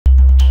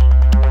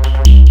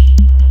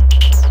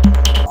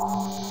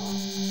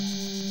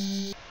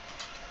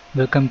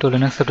Welcome to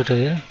Linux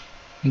tutorial.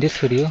 In this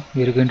video,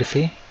 we are going to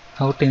see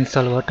how to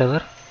install Whatever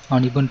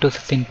on Ubuntu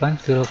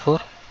 16.04.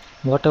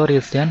 Whatever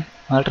is an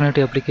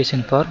alternative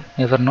application for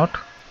Evernote,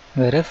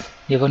 whereas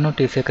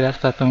Evernote is a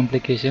cross-platform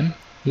application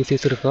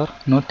used for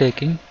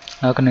note-taking,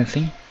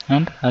 organizing,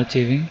 and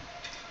archiving.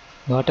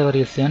 Whatever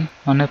is an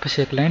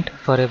unofficial client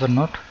for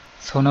Evernote.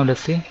 So now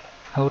let's see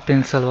how to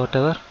install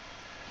Whatever.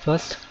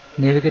 First,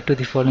 navigate to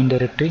the following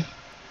directory.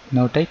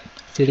 Now type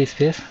cd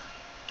space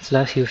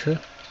 /user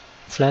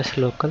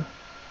 /local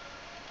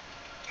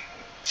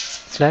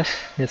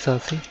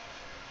 /src.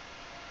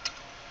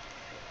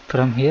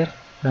 From here,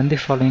 run the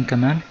following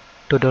command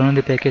to download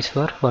the package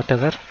for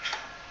Whatever.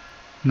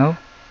 Now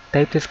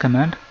type this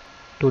command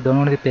to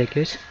download the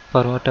package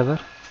for Whatever.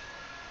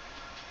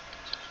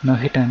 Now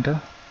hit enter.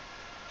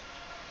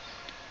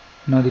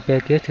 Now the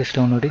package is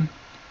downloading.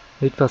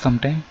 Wait for some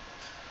time.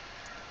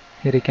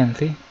 Here you can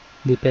see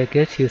the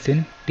package is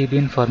in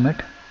dbin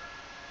format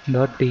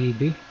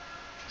 .deb.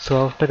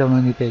 So after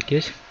downloading the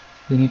package,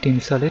 we need to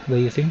install it by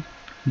using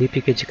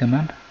dpkg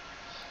command.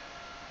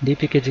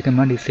 dpkg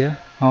command is a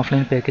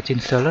offline package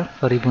installer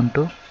for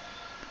Ubuntu.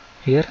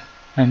 Here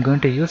I am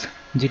going to use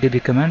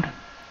gdb command.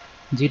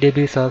 gdb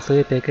is also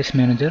a package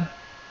manager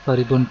for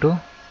Ubuntu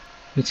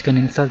which can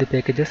install the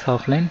packages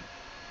offline,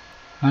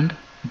 and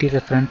it is a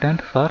front end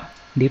for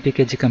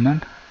dpkg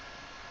command,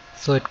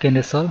 so it can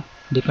install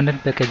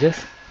dependent packages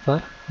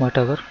for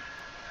Whatever.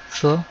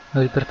 So I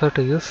will prefer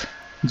to use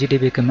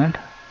gdb command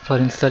for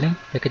installing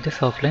packages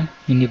offline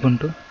in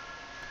Ubuntu.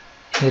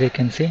 Here you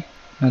can see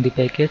now the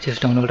package is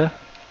downloaded.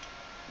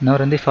 Now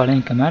run the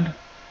following command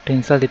to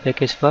install the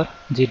package for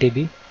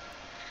gdb.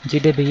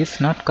 gdb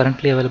is not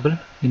currently available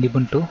in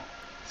Ubuntu,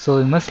 so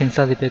we must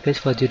install the package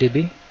for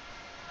gdb.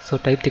 So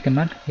type the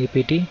command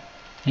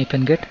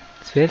apt-get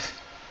space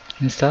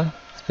install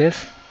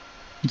space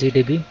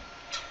gdb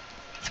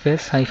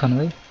space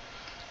 -y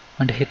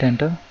and hit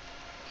enter.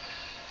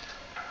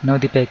 Now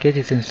the package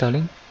is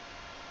installing.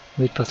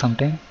 Wait for some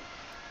time.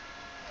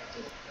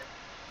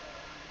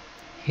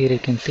 Here you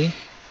can see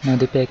now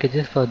the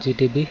packages for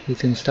gdb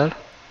is installed.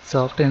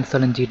 So after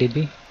installing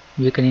gdb,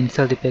 we can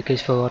install the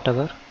package for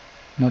Whatever.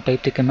 Now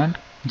type the command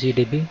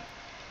gdb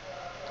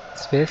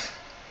space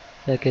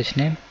package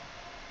name.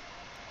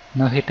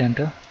 Now hit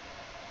enter.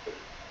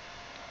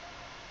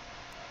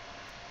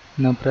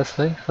 Now press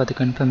Y for the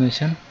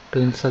confirmation to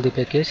install the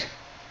package.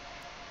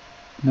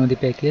 Now the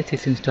package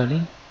is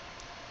installing.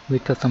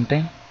 Wait for some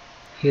time.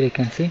 Here you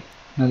can see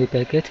now the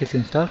package is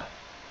installed.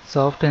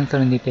 So after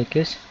installing the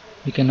package,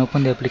 we can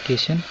open the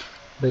application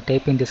by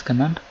typing this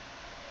command,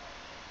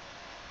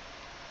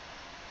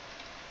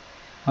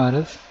 or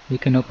else we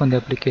can open the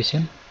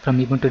application from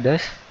Ubuntu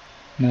dash.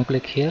 Now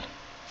click here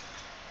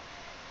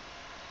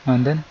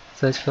and then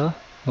search for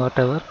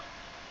Whatever.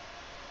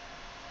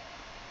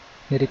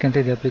 Here you can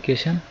see the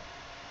application.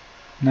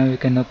 Now you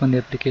can open the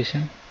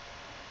application.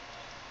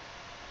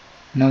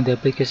 Now the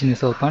application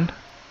is opened.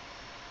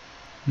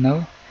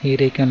 Now here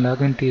you can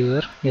log into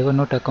your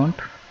Evernote account.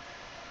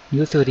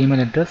 Use your email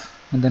address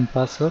and then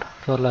password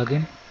for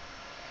login.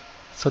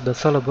 So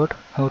that's all about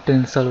how to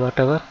install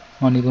Whatever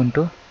on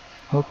Ubuntu.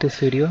 Hope this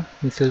video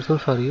is helpful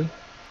for you.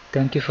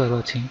 Thank you for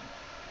watching.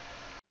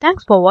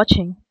 Thanks for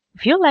watching.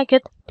 If you like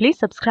it, please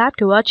subscribe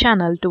to our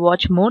channel to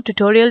watch more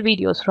tutorial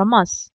videos from us.